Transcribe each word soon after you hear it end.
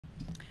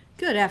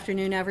Good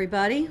afternoon,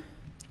 everybody.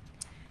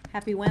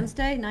 Happy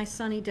Wednesday. Nice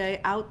sunny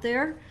day out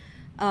there.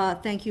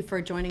 Thank you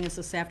for joining us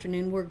this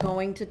afternoon. We're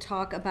going to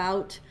talk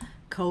about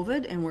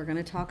COVID, and we're going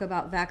to talk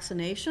about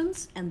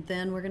vaccinations, and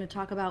then we're going to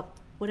talk about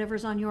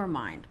whatever's on your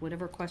mind,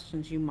 whatever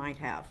questions you might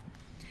have.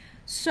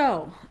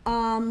 So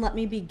let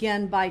me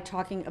begin by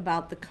talking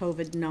about the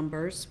COVID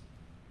numbers.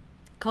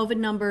 COVID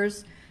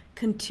numbers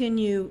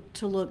continue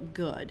to look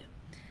good.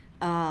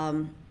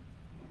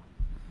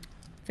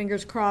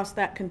 Fingers crossed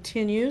that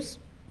continues.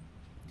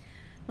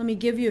 Let me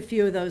give you a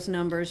few of those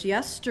numbers.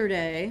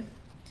 Yesterday,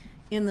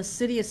 in the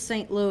city of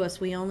St.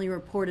 Louis, we only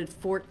reported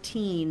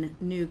 14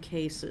 new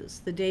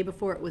cases. The day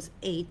before it was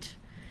 8.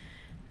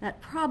 That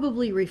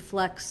probably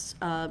reflects,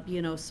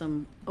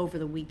 some over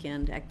the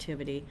weekend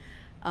activity.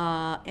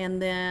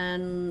 And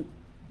then,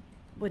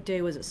 what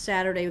day was it?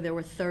 Saturday, there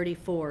were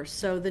 34.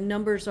 So the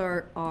numbers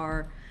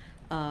are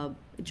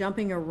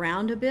jumping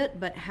around a bit,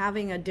 but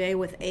having a day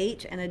with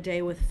 8 and a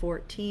day with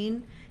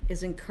 14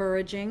 is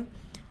encouraging.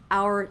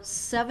 Our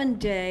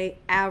 7-day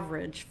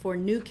average for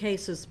new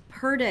cases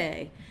per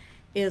day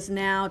is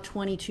now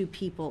 22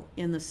 people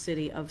in the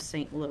city of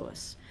St.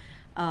 Louis.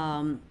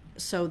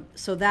 So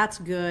that's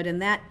good,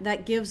 and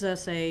that gives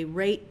us a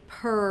rate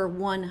per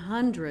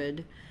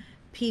 100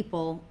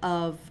 people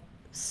of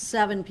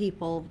 7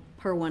 people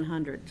per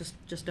 100,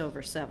 just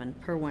over 7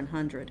 per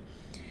 100.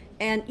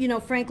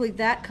 And frankly,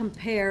 that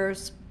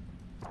compares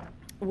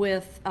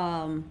with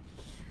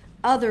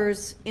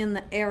others in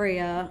the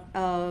area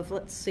of,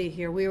 let's see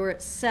here, we were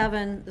at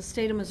 7, the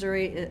state of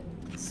Missouri at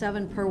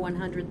 7 per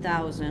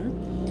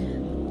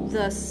 100,000.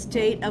 The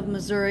state of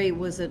Missouri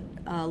was at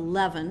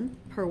 11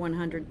 per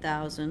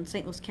 100,000.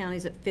 St. Louis County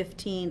is at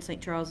 15,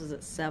 St. Charles is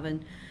at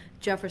 7,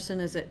 Jefferson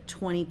is at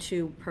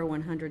 22 per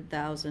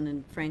 100,000,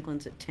 and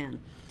Franklin's at 10.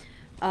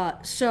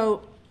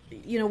 So,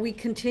 we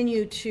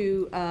continue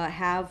to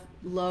have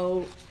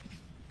low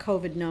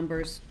COVID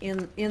numbers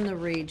in the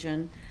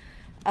region.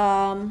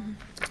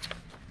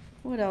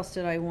 What else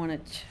did I want to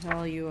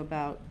tell you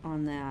about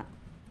on that?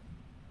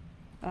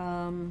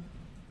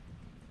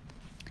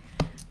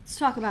 Let's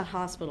talk about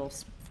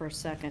hospitals for a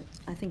second.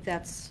 I think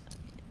that's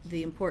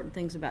the important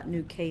things about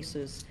new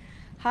cases.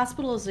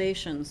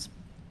 Hospitalizations.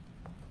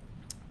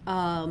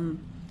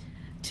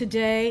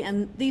 Today,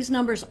 and these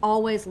numbers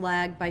always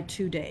lag by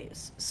 2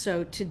 days.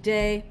 So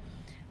today,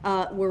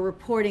 we're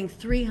reporting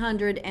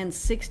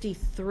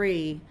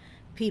 363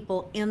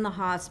 people in the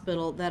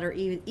hospital that are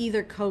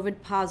either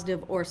COVID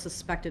positive or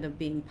suspected of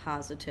being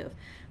positive.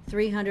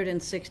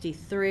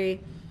 363.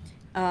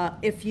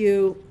 If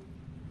you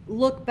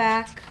look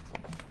back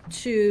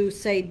to,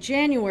 say,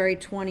 January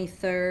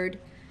 23rd,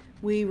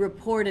 we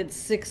reported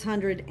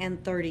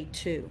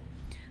 632.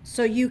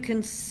 So you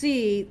can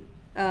see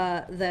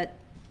that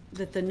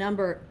the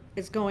number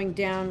is going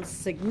down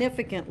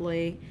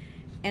significantly.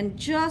 And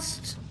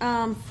just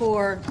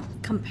for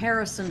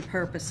comparison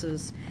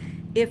purposes,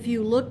 if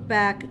you look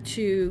back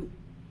to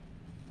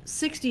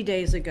 60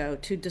 days ago,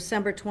 to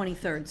December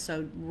 23rd,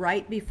 so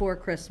right before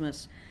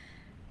Christmas,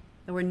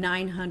 there were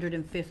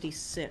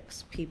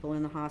 956 people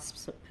in the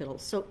hospital.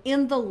 So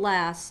in the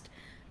last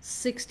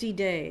 60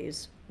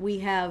 days, we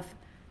have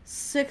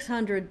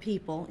 600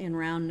 people, in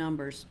round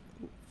numbers,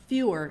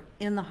 fewer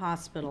in the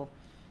hospital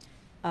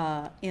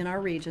in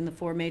our region, the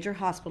 4 major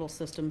hospital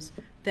systems,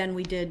 than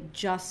we did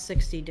just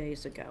 60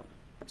 days ago.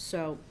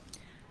 So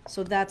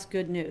that's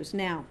good news.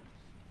 Now,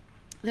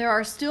 there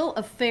are still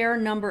a fair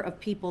number of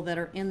people that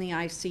are in the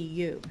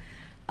ICU.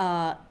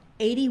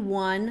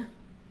 81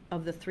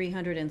 of the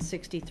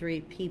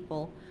 363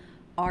 people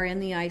are in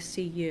the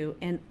ICU,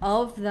 and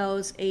of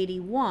those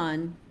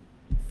 81,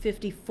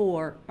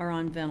 54 are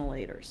on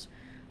ventilators.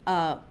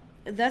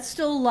 That's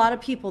still a lot of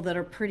people that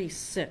are pretty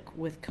sick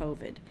with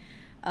COVID.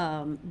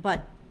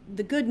 But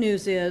the good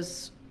news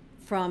is,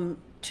 from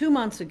 2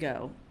 months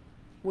ago,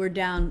 we're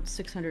down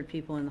 600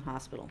 people in the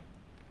hospital,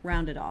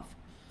 rounded off.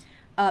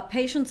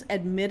 Patients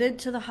admitted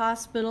to the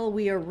hospital,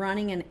 we are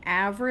running an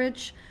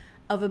average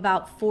of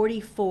about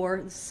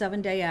 44,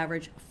 7-day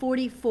average,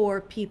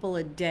 44 people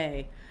a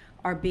day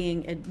are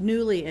being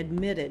newly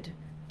admitted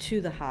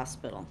to the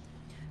hospital.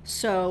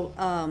 So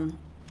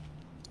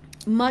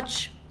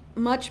much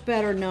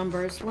better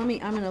numbers. I'm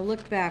going to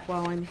look back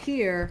while I'm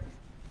here.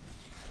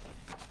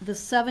 The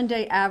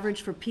 7-day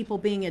average for people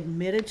being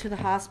admitted to the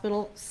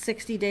hospital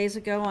 60 days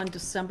ago on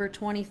December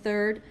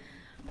 23rd,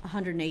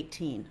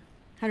 119,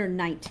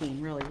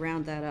 really,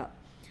 round that up.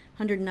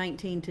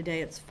 119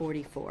 today, it's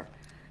 44.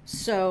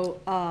 So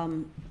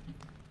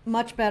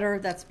much better.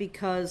 That's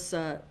because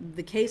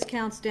the case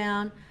count's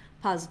down,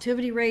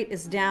 positivity rate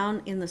is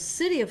down. In the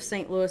city of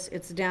St. Louis,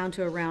 it's down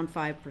to around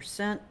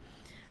 5%.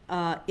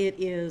 It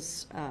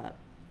is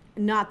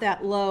not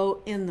that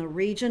low in the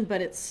region,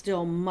 but it's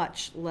still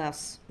much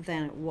less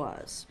than it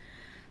was.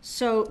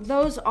 So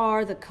those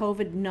are the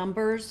COVID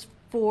numbers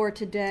for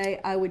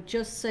today. I would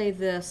just say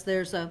this: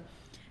 there's a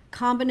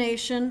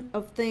combination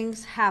of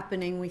things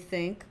happening, we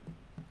think.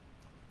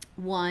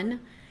 One,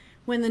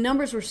 when the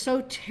numbers were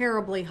so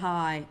terribly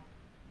high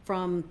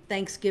from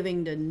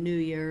Thanksgiving to New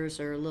Year's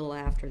or a little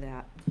after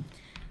that,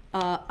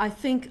 I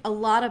think a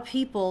lot of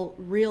people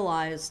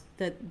realized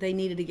that they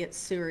needed to get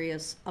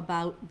serious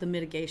about the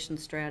mitigation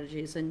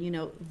strategies.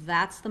 And,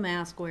 that's the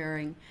mask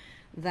wearing,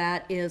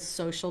 that is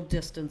social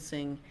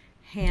distancing,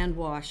 hand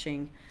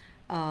washing,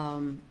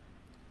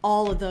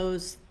 all of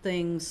those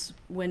things.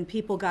 When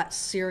people got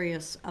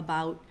serious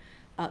about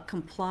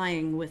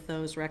complying with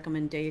those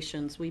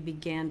recommendations, we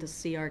began to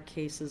see our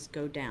cases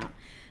go down.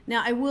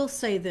 Now, I will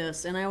say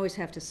this, and I always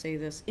have to say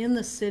this, in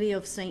the city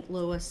of St.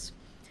 Louis,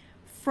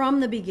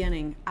 from the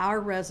beginning, our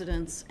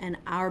residents and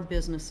our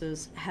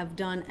businesses have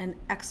done an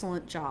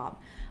excellent job.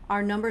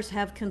 Our numbers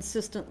have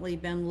consistently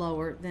been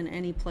lower than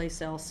any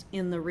place else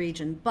in the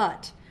region,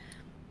 but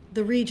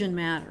the region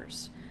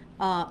matters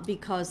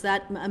because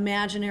that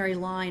imaginary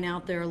line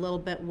out there a little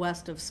bit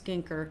west of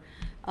Skinker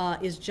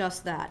is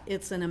just that.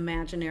 It's an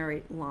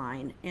imaginary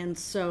line. And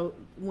so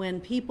when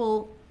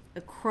people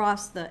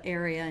across the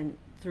area and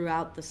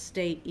throughout the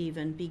state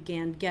even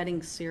began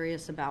getting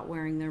serious about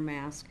wearing their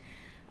mask,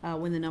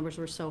 when the numbers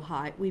were so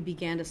high, we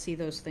began to see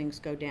those things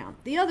go down.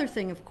 The other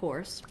thing, of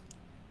course,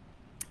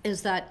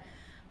 is that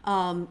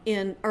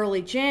in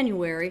early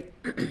January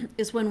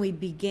is when we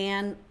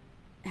began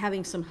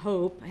having some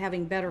hope,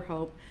 having better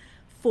hope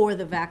for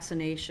the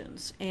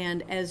vaccinations.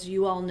 And as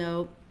you all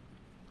know,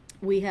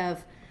 we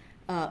have,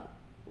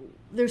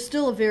 there's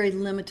still a very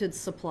limited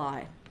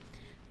supply,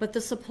 but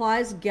the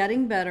supply's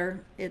getting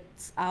better.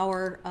 It's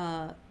our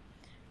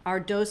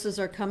doses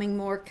are coming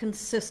more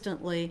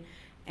consistently.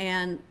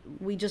 And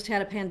we just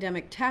had a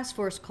pandemic task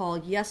force call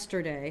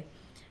yesterday.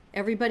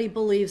 Everybody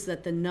believes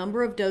that the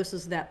number of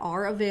doses that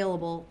are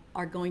available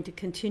are going to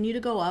continue to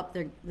go up.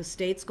 The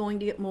state's going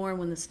to get more, and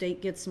when the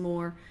state gets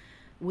more,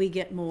 we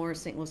get more.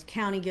 St. Louis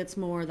County gets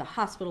more. The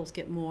hospitals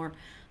get more.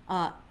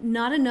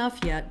 Not enough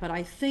yet, but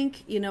I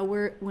think,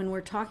 when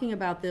we're talking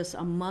about this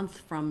a month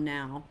from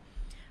now,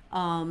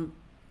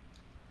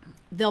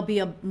 there'll be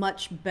a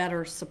much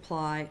better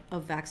supply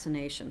of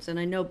vaccinations. And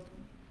I know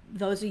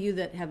those of you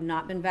that have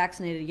not been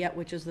vaccinated yet,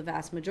 which is the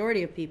vast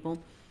majority of people,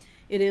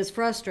 it is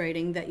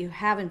frustrating that you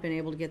haven't been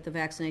able to get the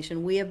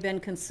vaccination. We have been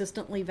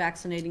consistently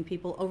vaccinating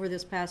people. Over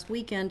this past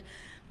weekend,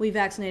 we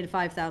vaccinated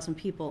 5,000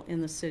 people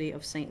in the city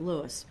of St.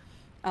 Louis.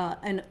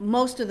 And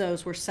most of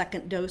those were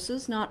second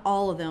doses, not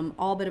all of them,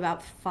 all but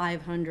about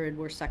 500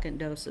 were second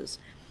doses.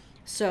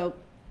 So,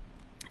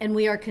 and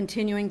we are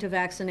continuing to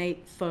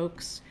vaccinate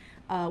folks.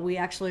 We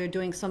actually are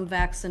doing some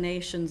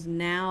vaccinations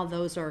now.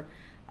 Those are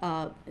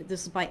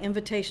this is by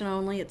invitation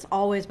only. It's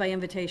always by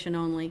invitation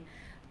only.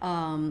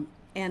 And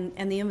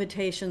the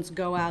invitations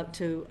go out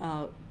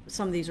to,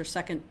 some of these are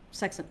second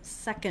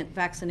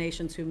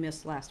vaccinations who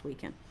missed last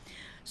weekend.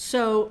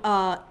 So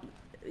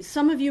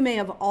some of you may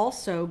have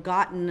also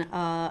gotten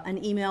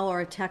an email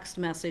or a text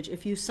message.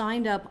 If you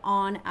signed up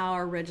on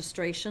our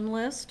registration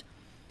list,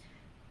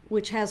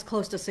 which has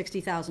close to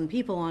 60,000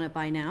 people on it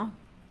by now,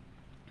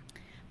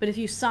 but if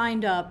you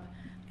signed up,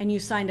 and you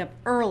signed up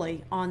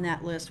early on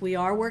that list, we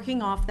are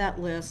working off that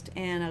list,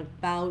 and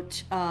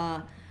about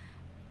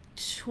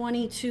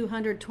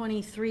 2,200,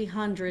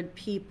 2,300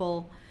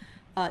 people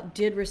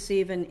did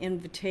receive an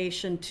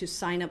invitation to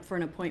sign up for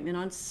an appointment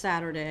on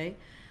Saturday.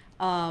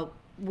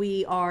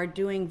 We are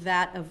doing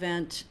that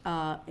event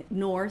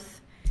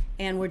north,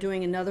 and we're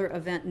doing another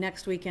event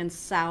next weekend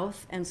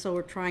south, and so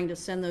we're trying to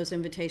send those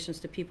invitations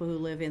to people who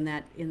live in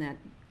that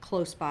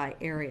close by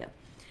area.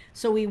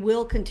 So we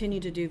will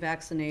continue to do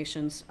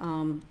vaccinations.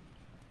 And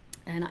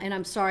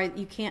I'm sorry,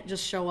 you can't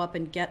just show up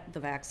and get the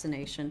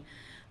vaccination,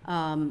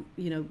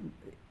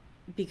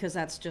 because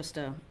that's just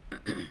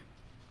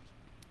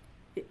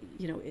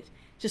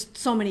just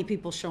so many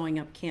people showing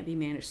up can't be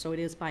managed. So it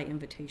is by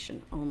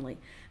invitation only.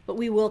 But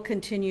we will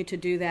continue to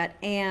do that.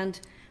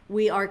 And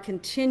we are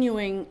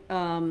continuing,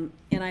 and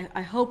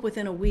I hope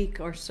within a week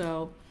or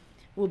so,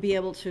 we'll be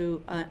able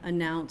to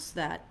announce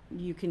that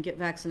you can get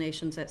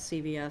vaccinations at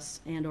CVS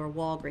and or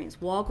Walgreens.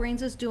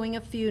 Walgreens is doing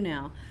a few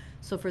now.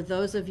 So for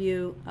those of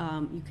you,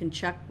 you can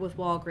check with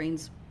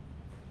Walgreens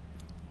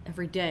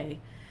every day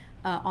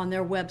on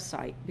their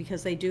website,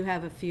 because they do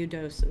have a few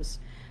doses.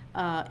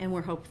 And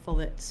we're hopeful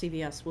that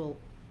CVS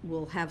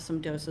will have some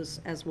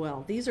doses as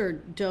well. These are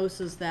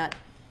doses that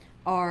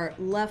are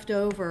left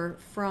over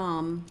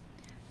from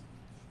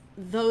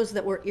those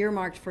that were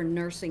earmarked for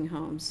nursing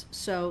homes.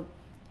 So,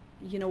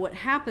 what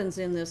happens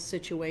in this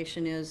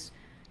situation is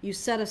you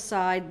set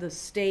aside, the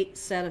state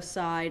set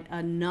aside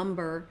a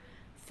number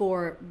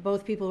for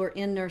both people who are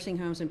in nursing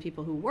homes and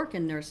people who work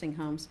in nursing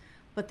homes,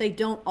 but they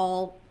don't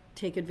all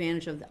take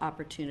advantage of the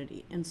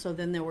opportunity. And so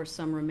then there were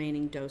some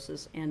remaining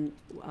doses, and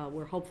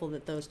we're hopeful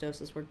that those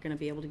doses we're going to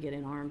be able to get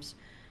in arms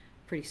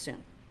pretty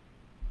soon.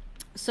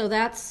 So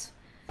that's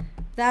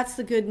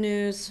the good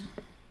news,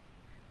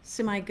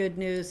 semi-good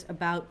news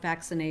about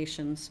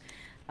vaccinations.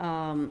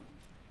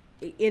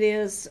 It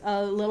is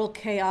a little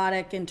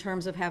chaotic in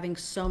terms of having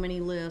so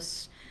many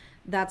lists.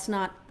 That's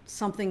not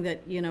something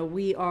that,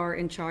 we are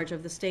in charge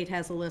of. The state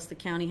has a list, the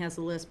county has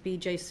a list,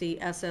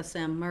 BJC,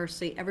 SSM,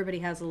 Mercy, everybody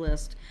has a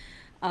list.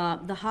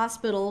 The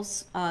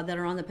hospitals that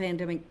are on the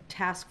pandemic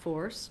task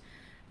force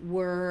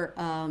were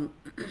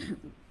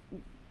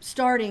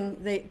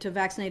starting to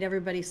vaccinate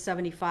everybody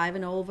 75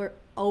 and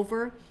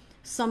over.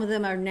 Some of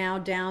them are now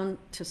down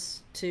to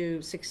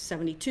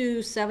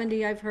 72,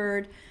 70, I've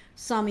heard.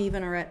 Some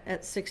even are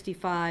at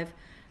 65.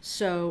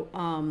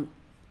 So,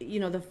 you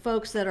know, the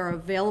folks that are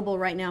available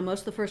right now, most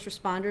of the first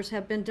responders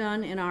have been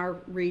done in our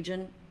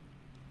region,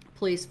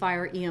 police,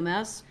 fire,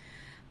 EMS.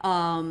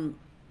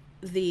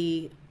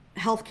 The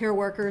healthcare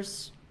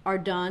workers are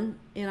done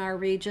in our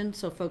region,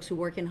 so folks who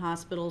work in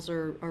hospitals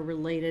or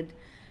related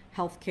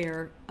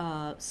healthcare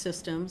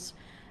systems.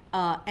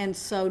 And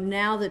so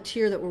now the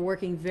tier that we're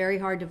working very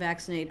hard to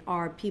vaccinate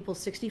are people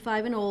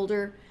 65 and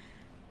older,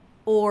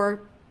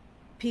 or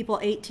people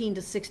 18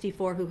 to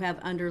 64 who have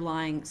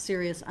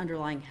serious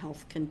underlying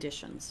health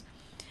conditions.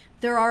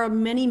 There are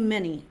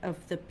many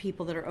of the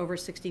people that are over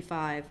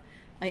 65.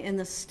 In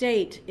the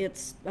state,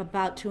 it's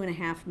about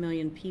 2.5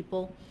 million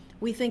people.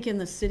 We think in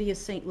the city of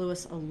St.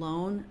 Louis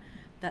alone,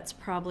 that's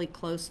probably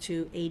close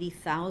to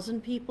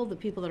 80,000 people. The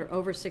people that are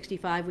over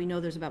 65, we know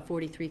there's about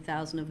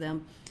 43,000 of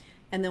them.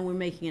 And then we're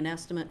making an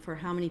estimate for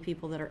how many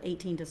people that are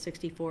 18 to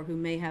 64 who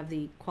may have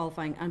the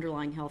qualifying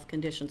underlying health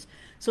conditions.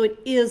 So it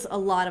is a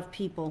lot of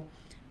people.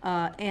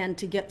 And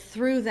to get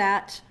through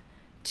that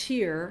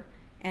tier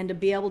and to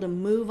be able to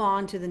move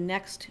on to the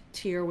next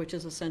tier, which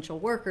is essential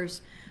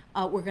workers,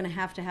 we're going to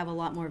have a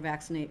lot more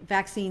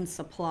vaccine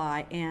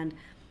supply. And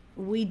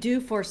we do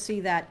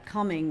foresee that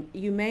coming.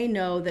 You may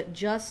know that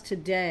just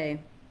today,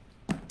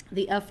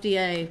 the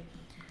FDA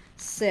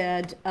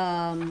said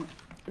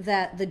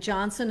that the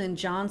Johnson &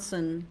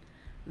 Johnson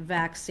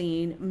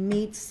vaccine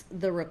meets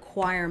the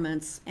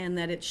requirements and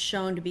that it's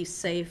shown to be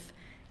safe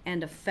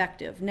and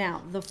effective.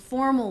 Now, the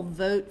formal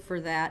vote for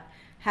that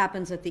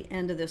happens at the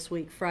end of this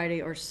week,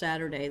 Friday or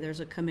Saturday. There's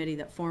a committee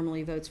that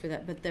formally votes for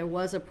that, but there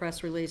was a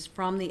press release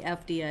from the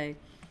FDA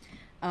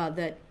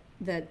that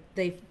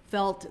they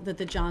felt that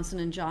the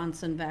Johnson &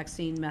 Johnson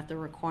vaccine met the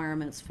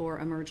requirements for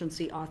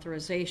emergency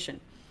authorization.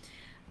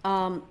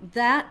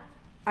 That,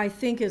 I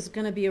think, is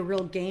going to be a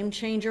real game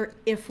changer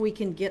if we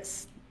can get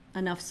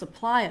enough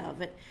supply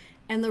of it.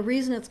 And the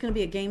reason it's going to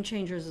be a game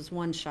changer is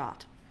one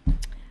shot.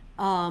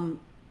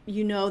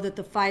 You know that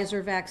the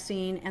Pfizer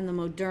vaccine and the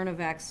Moderna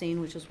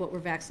vaccine, which is what we're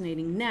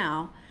vaccinating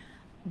now,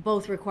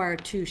 both require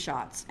 2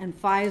 shots. And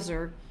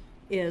Pfizer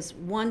is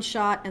 1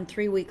 shot, and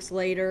 3 weeks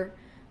later,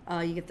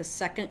 you get the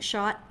second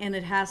shot, and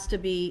it has to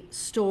be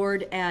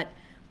stored at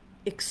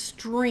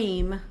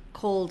extreme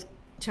cold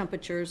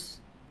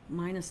temperatures,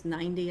 minus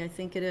 90, I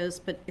think it is,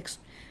 but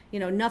you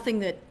know, nothing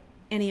that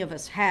any of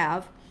us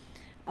have.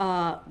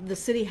 The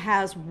city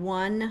has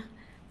 1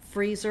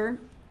 freezer,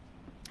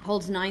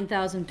 holds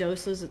 9,000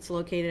 doses. It's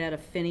located at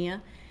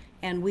Affinia,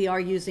 and we are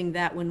using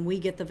that when we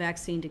get the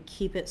vaccine to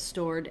keep it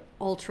stored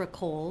ultra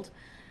cold.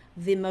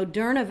 The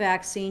Moderna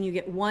vaccine, you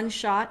get 1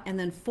 shot, and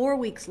then 4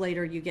 weeks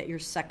later you get your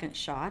second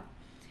shot.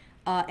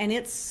 And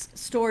it's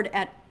stored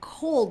at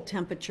cold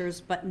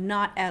temperatures, but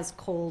not as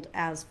cold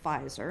as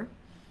Pfizer.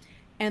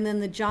 And then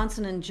the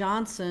Johnson &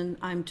 Johnson,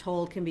 I'm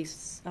told, can be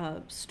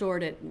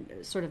stored at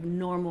sort of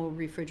normal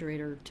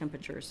refrigerator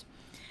temperatures.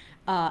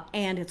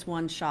 And it's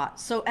 1 shot.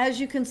 So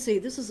as you can see,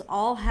 this is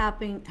all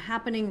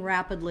happening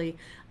rapidly.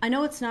 I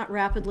know it's not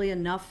rapidly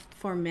enough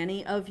for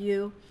many of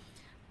you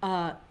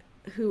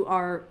who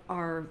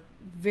are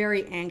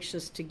very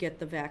anxious to get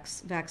the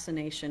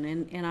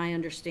vaccination, and I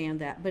understand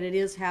that, but it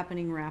is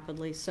happening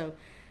rapidly. So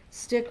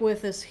stick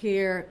with us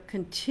here.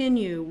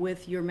 Continue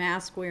with your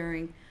mask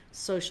wearing,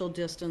 social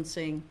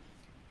distancing,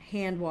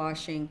 hand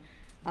washing,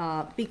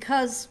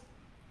 because,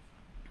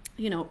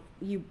 you know,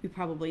 you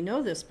probably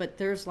know this, but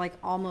there's like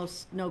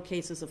almost no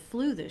cases of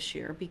flu this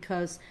year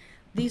because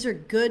these are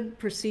good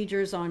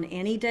procedures on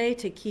any day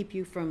to keep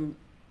you from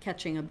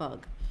catching a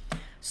bug.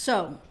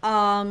 So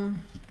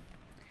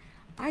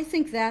I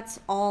think that's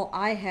all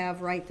I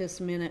have right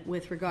this minute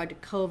with regard to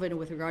COVID and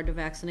with regard to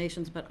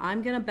vaccinations, but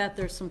I'm going to bet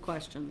there's some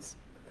questions.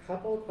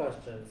 Couple of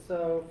questions.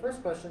 So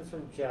first question is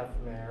from Jeff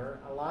Mayer.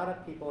 A lot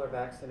of people are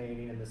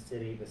vaccinating in the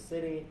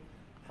city,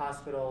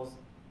 hospitals,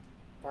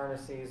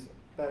 pharmacies,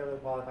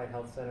 federally qualified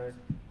health centers.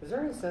 Is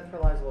there any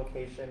centralized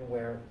location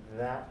where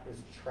that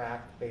is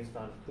tracked based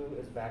on who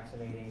is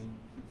vaccinating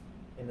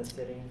in the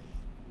city?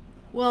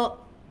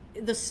 Well,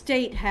 the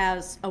state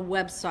has a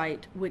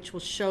website which will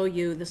show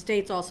you. The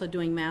state's also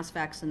doing mass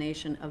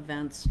vaccination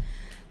events,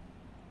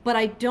 but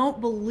I don't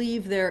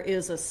believe there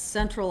is a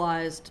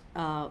centralized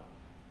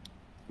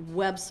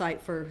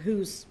website for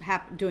who's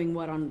doing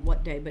what on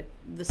what day, but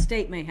the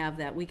state may have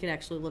that. We could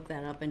actually look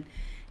that up,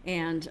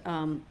 and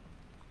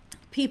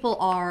people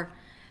are,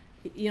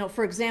 you know,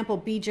 for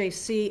example,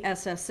 BJC,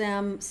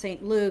 SSM,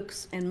 St.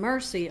 Luke's, and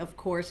Mercy, of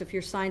course, if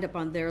you're signed up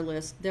on their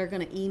list, they're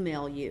going to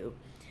email you.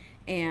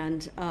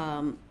 And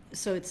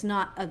so it's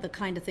not the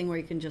kind of thing where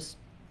you can just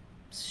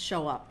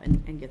show up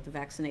and get the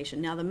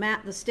vaccination. Now,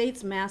 the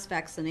state's mass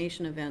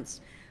vaccination events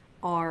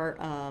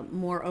are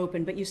more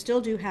open, but you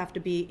still do have to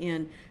be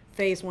in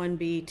Phase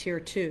 1B,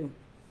 Tier 2,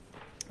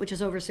 which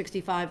is over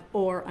 65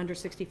 or under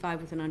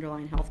 65 with an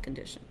underlying health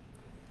condition.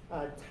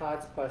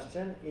 Todd's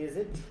question, is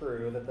it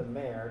true that the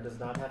mayor does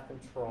not have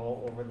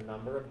control over the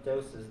number of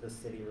doses the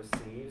city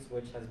receives,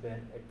 which has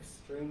been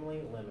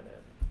extremely limited?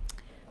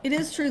 It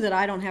is true that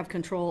I don't have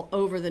control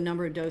over the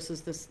number of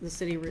doses the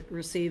city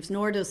receives,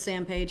 nor does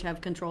Sam Page have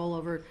control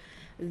over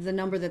the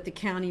number that the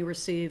county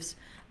receives.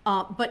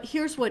 But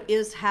here's what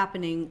is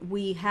happening.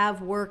 We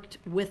have worked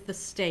with the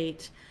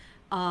state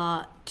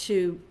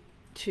to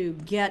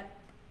get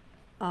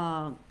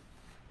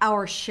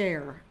our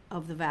share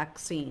of the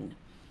vaccine.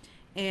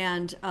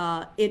 And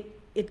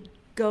it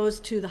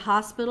goes to the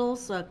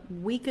hospitals. A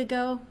week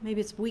ago,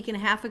 maybe it's a week and a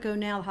half ago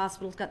now, the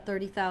hospitals got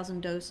 30,000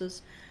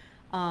 doses.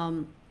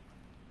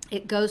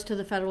 It goes to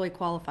the federally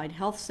qualified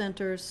health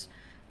centers.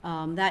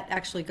 That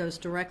actually goes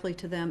directly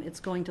to them. It's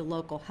going to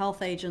local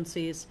health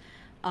agencies.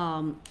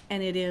 And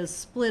it is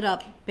split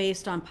up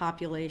based on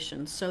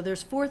population. So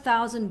there's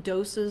 4,000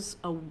 doses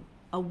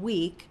a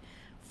week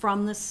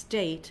from the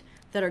state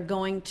that are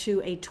going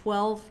to a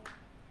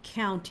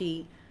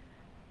 12-county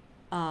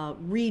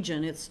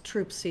region. It's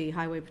Troop C,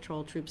 Highway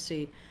Patrol Troop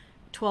C,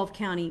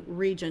 12-county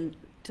region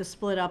to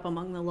split up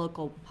among the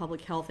local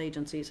public health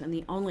agencies. And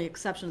the only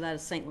exception to that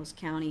is St. Louis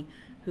County,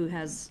 who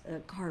has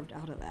carved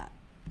out of that.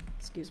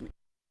 Excuse me.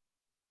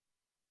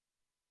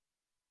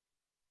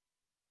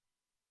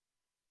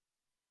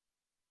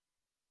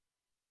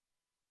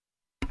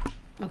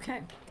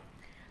 Okay.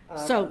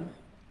 So,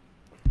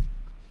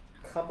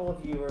 a couple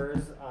of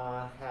viewers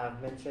have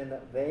mentioned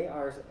that they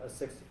are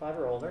 65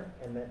 or older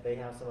and that they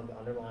have some of the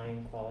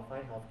underlying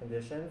qualifying health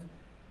conditions.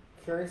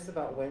 Curious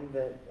about when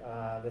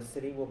the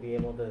city will be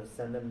able to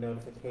send them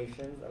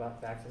notifications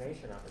about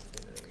vaccination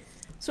opportunities.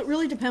 So it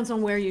really depends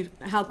on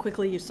how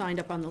quickly you signed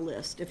up on the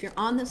list. If you're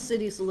on the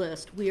city's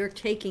list, we are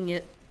taking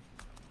it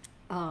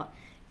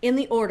in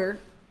the order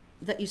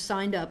that you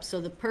signed up. So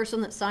the person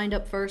that signed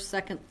up first,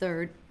 second,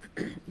 third,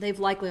 they've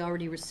likely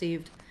already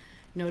received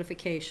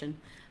notification.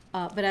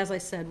 But as I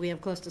said, we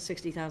have close to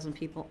 60,000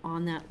 people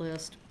on that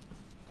list.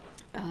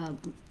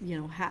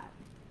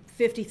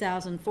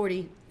 50,000,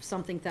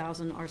 40-something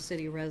thousand are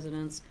city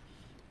residents.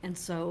 And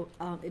so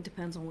it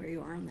depends on where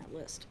you are on that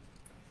list.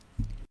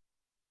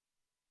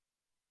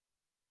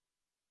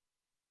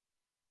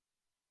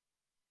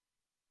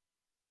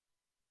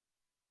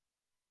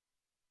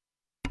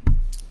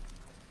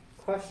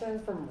 Question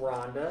from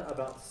Rhonda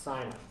about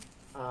sign-up.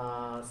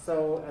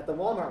 So at the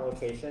Walmart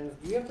locations,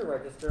 do you have to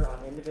register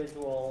on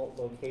individual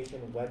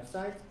location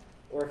websites?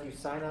 Or if you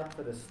sign up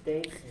for the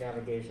state's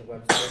navigation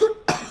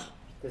website,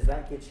 does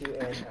that get you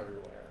in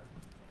everywhere?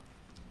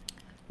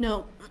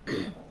 No.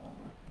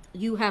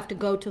 You have to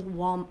go to the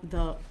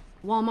Walmart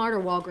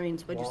or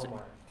Walgreens. What'd you say?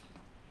 Walmart.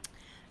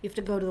 You have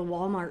to go to the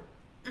Walmart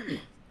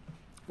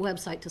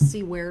website to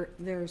see where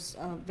there's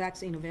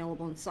vaccine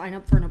available and sign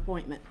up for an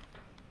appointment.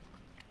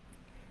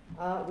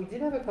 We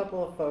did have a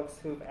couple of folks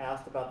who've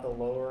asked about the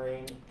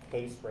lowering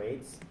case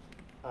rates.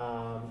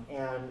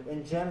 And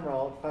in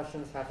general,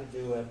 questions have to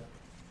do with,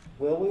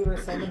 will we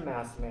rescind the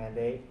mask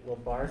mandate? Will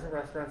bars and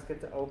restaurants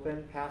get to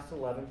open past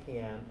 11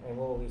 p.m.? And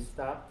will we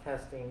stop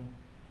testing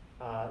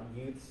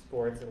youth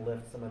sports and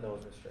lift some of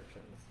those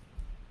restrictions?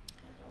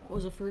 What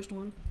was the first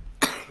one?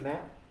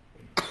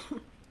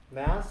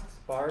 Masks,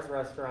 bars,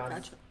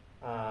 restaurants,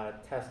 Gotcha.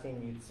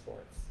 Testing youth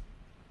sports.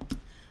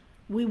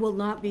 We will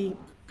not be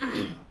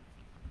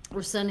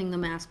rescinding the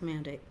mask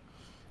mandate.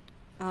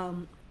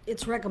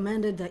 It's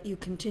recommended that you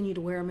continue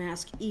to wear a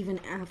mask even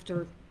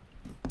after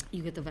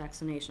you get the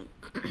vaccination.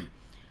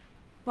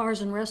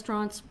 Bars and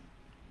restaurants,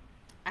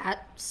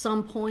 at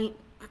some point,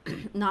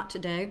 not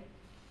today,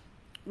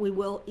 we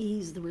will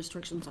ease the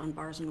restrictions on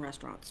bars and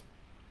restaurants.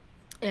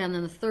 And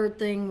then the third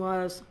thing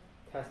was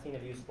testing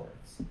of youth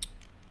sports.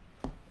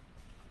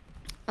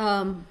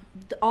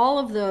 All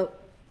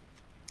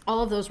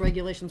of those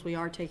regulations we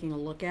are taking a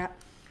look at.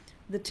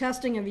 The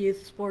testing of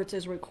youth sports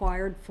is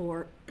required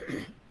for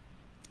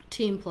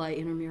team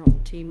play,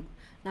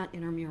 not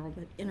intramural,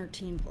 but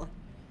inter-team play.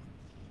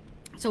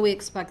 So we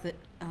expect that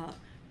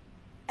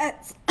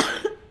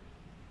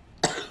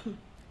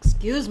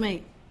excuse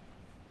me,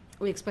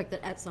 we expect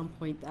that at some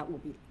point that will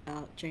be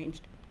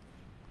changed.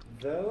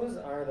 Those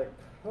are the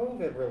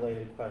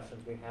COVID-related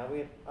questions we have. We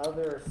have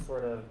other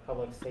sort of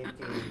public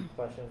safety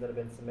questions that have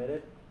been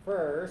submitted.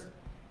 First,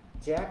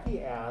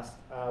 Jackie asked,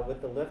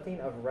 with the lifting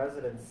of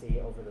residency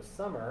over the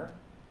summer,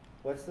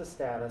 what's the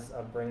status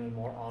of bringing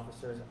more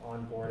officers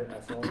on board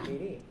at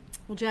SLPD?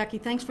 Well, Jackie,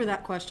 thanks for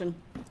that question.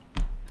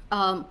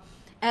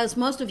 As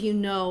most of you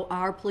know,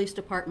 our police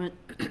department,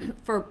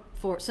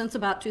 since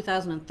about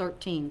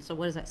 2013, so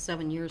what is that,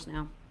 7 years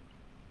now,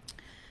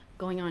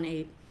 going on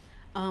 8,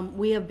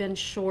 we have been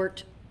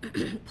short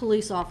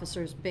police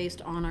officers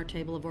based on our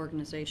table of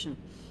organization.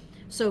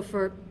 So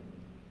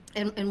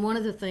and one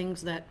of the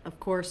things that, of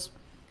course,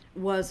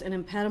 was an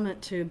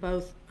impediment to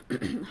both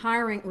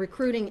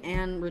recruiting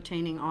and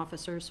retaining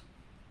officers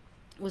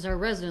was our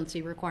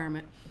residency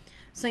requirement.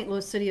 St.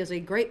 Louis City is a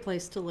great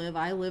place to live.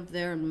 I live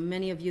there, and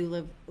many of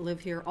you live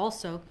here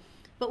also.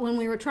 But when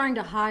we were trying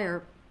to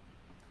hire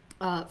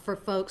for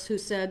folks who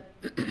said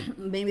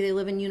maybe they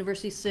live in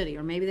University City,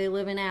 or maybe they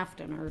live in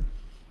Afton, or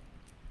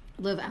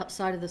live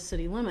outside of the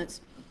city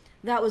limits.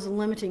 That was a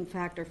limiting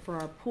factor for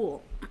our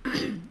pool.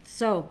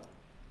 So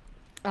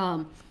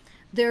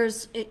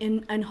there's,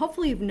 and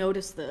hopefully you've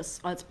noticed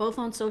this, it's both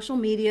on social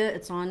media,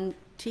 it's on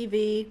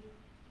TV,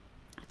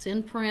 it's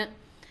in print.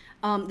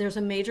 There's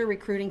a major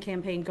recruiting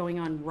campaign going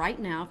on right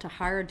now to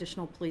hire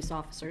additional police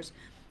officers.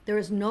 There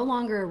is no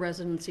longer a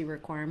residency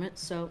requirement,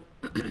 so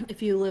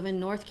if you live in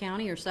North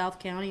County or South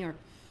County or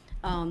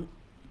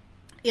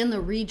in the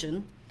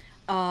region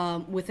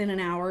within an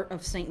hour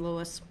of St.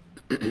 Louis,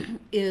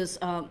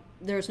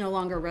 there's no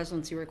longer a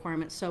residency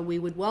requirement, so we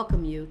would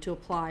welcome you to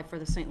apply for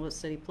the St. Louis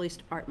City Police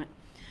Department.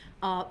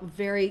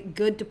 Very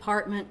good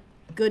department,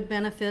 good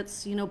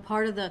benefits. You know,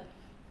 part of the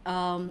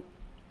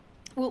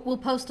we'll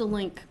post a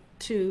link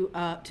to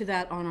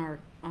that on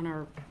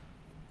our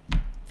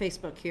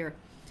Facebook here,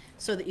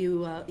 so that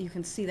you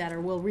can see that,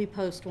 or we'll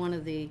repost one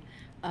of the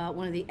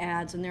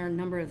ads, and there are a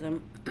number of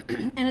them.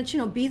 And it's, you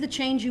know, be the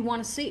change you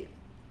want to see.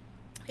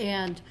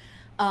 And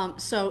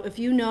so if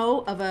you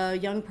know of a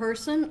young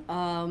person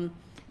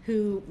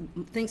who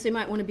thinks they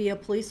might want to be a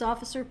police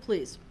officer,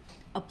 please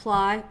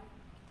apply.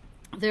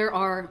 There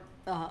are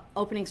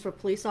openings for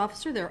police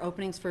officer. There are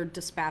openings for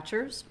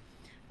dispatchers.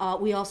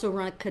 We also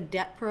run a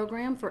cadet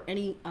program for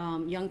any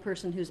young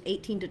person who's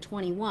 18 to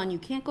 21. You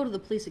can't go to the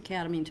police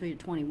academy until you're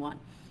 21.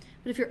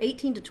 But if you're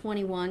 18 to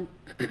 21,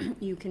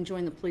 you can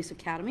join the police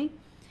academy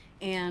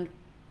and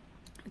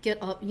get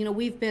up. You know,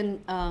 we've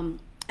been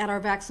at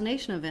our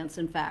vaccination events,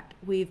 in fact,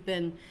 we've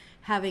been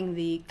having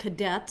the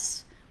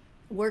cadets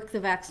work the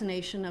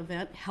vaccination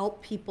event,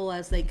 help people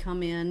as they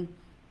come in,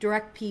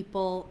 direct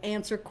people,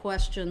 answer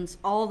questions,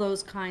 all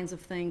those kinds of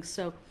things.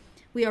 So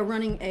we are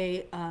running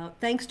a,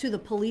 thanks to the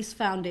Police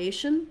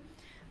Foundation,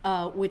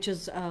 which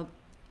is a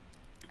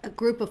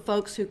group of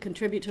folks who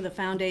contribute to the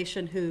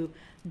foundation who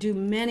do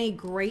many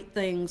great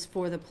things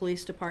for the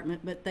police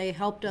department, but they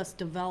helped us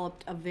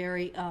develop a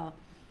very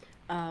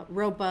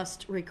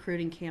robust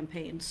recruiting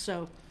campaign.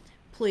 So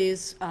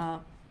please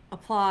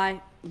apply.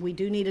 We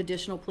do need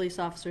additional police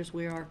officers.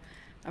 We are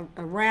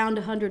around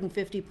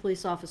 150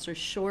 police officers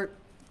short.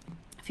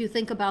 If you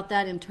think about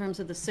that in terms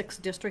of the 6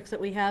 districts that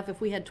we have,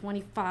 if we had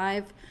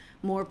 25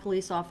 more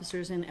police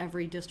officers in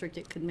every district,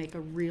 it could make a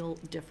real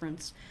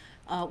difference.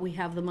 We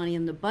have the money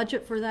in the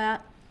budget for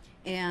that,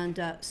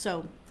 and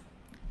so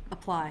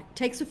apply.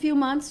 Takes a few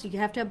months. You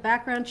have to have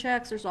background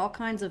checks. There's all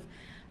kinds of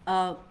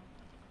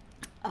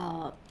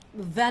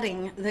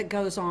vetting that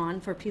goes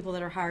on for people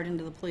that are hired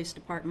into the police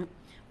department.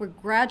 We're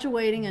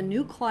graduating a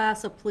new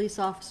class of police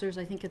officers.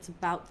 I think it's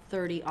about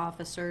 30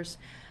 officers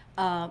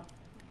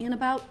in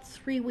about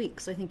 3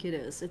 weeks, I think it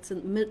is. It's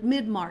in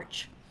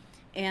mid-March,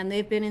 and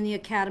they've been in the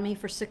academy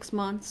for 6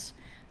 months.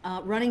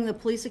 Running the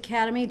police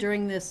academy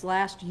during this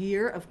last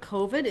year of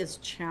COVID is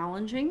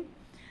challenging,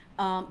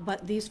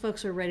 but these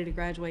folks are ready to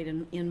graduate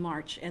in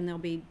March, and they'll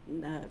be,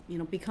 you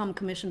know, become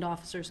commissioned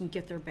officers and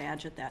get their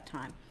badge at that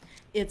time.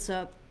 It's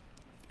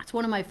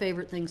one of my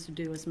favorite things to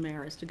do as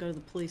mayor, is to go to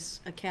the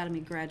police academy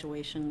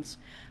graduations.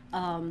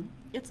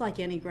 It's like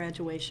any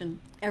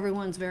graduation.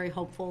 Everyone's very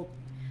hopeful.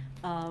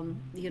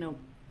 You know,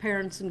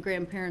 parents and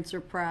grandparents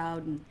are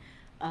proud,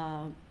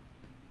 and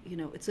you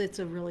know, it's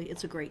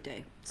a great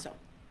day. So.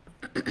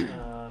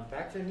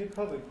 Back to a new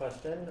COVID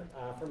question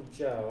from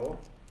Joe,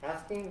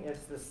 asking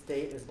if the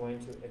state is going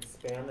to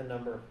expand the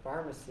number of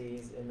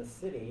pharmacies in the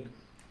city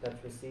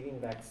that's receiving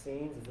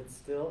vaccines. Is it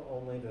still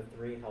only the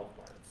 3 health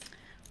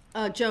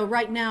marts? Joe,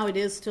 right now it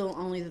is still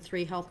only the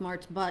 3 health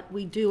marts, but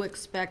we do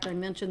expect, I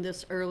mentioned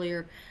this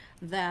earlier,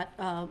 that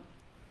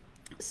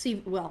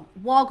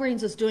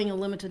Walgreens is doing a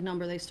limited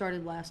number. They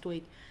started last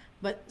week,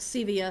 but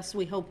CVS,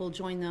 we hope, will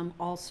join them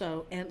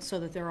also, and so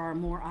that there are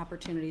more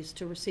opportunities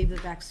to receive the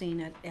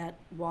vaccine at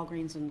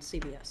Walgreens and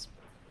CVS.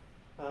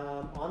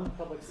 On the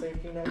public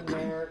safety net,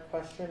 Mayor,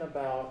 question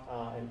about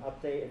an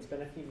update. It's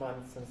been a few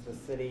months since the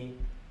city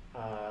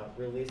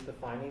released the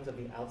findings of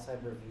the outside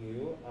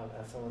review of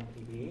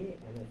SLMPD,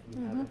 and if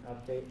you have an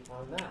update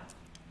on that.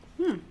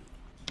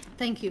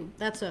 Thank you.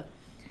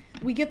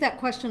 We get that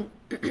question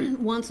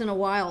once in a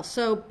while.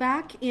 So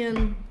back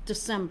in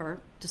December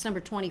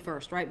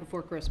 21st, right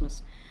before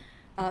Christmas,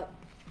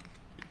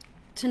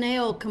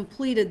 Teneo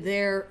completed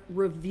their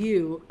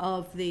review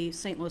of the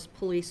St. Louis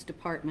Police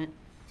Department,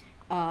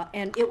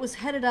 and it was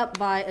headed up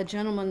by a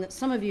gentleman that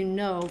some of you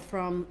know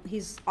from,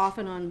 he's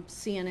often on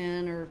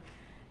CNN or,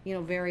 you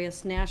know,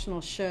 various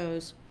national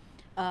shows.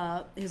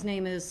 His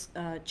name is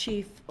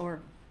Chief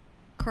or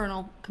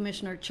Colonel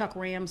Commissioner Chuck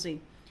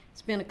Ramsey.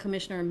 He's been a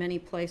commissioner in many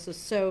places.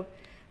 So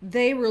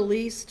they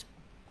released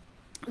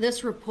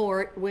this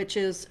report, which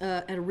is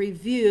a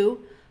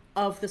review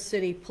of the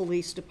city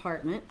police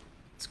department.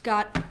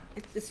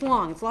 It's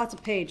long, it's lots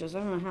of pages, I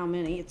don't know how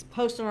many. It's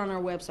posted on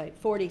our website,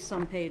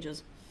 40-some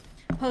pages.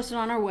 Posted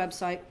on our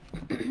website,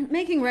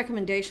 making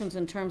recommendations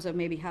in terms of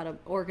maybe how to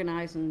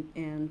organize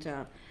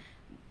and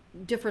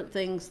different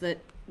things that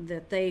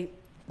they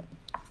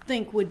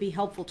think would be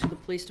helpful to the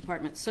police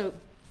department. So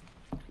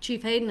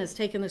Chief Hayden has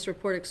taken this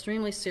report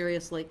extremely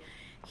seriously.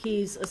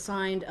 He's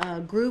assigned a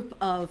group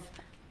of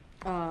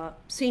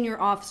senior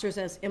officers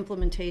as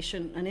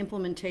an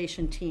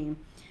implementation team.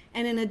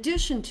 And in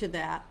addition to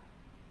that,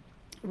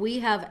 we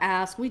have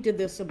asked, we did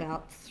this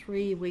about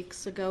 4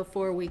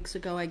 weeks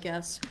ago, I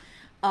guess.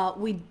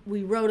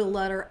 We wrote a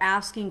letter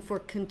asking for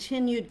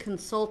continued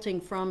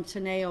consulting from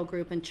Teneo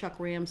Group and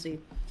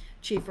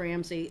Chief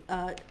Ramsey,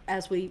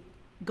 as we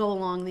go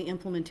along the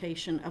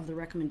implementation of the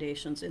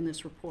recommendations in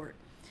this report.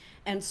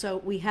 And so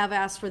we have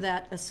asked for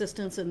that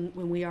assistance, and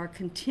when we are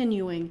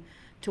continuing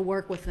to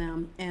work with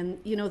them. And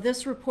you know,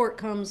 this report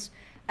comes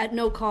at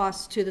no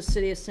cost to the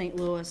city of St.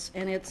 Louis,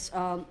 and it's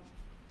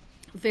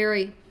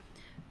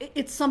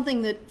it's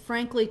something that,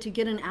 frankly, to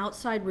get an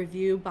outside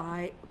review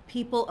by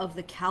people of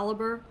the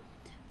caliber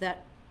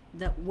that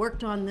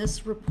worked on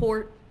this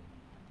report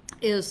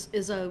is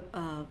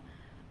a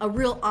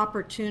real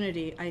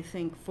opportunity, I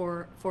think,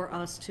 for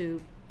us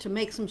to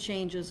make some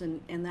changes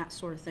and that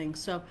sort of thing.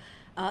 So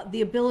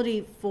the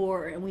ability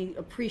and we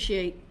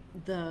appreciate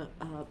the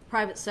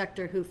private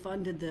sector who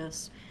funded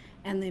this,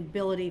 and the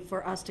ability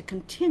for us to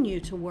continue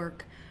to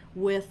work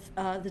with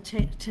the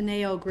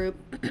Teneo Group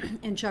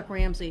and Chuck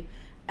Ramsey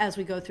as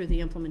we go through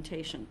the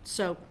implementation.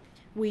 So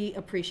we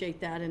appreciate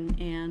that,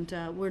 and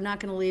we're not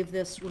going to leave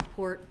this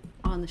report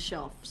on the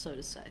shelf, so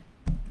to say.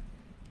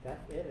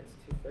 That's it.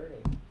 It's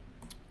 2:30.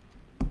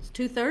 It's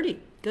 2:30.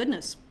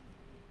 Goodness.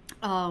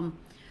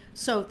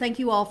 So thank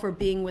you all for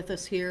being with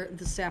us here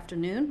this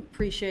afternoon.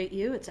 Appreciate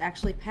you. It's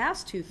actually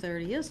past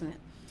 2:30, isn't it?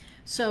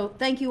 So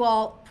thank you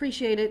all.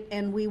 Appreciate it,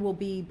 and we will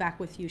be back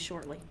with you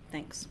shortly.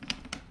 Thanks.